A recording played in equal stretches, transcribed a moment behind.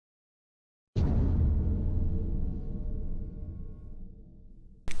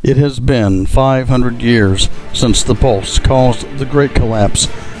It has been 500 years since the pulse caused the Great Collapse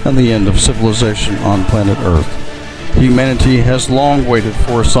and the end of civilization on planet Earth. Humanity has long waited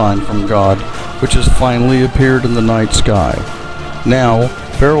for a sign from God, which has finally appeared in the night sky. Now,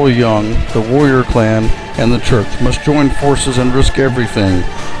 Ferrell Young, the warrior clan, and the church must join forces and risk everything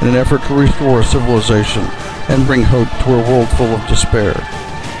in an effort to restore civilization and bring hope to a world full of despair.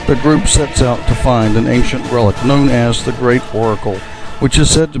 The group sets out to find an ancient relic known as the Great Oracle, which is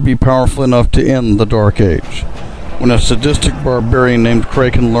said to be powerful enough to end the Dark Age. When a sadistic barbarian named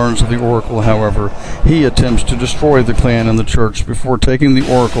Kraken learns of the Oracle, however, he attempts to destroy the clan and the church before taking the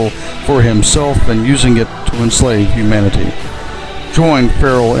Oracle for himself and using it to enslave humanity. Join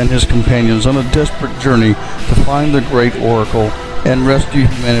Ferrell and his companions on a desperate journey to find the Great Oracle and rescue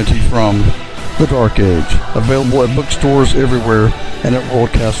humanity from the Dark Age. Available at bookstores everywhere and at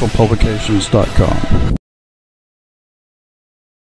worldcastlepublications.com.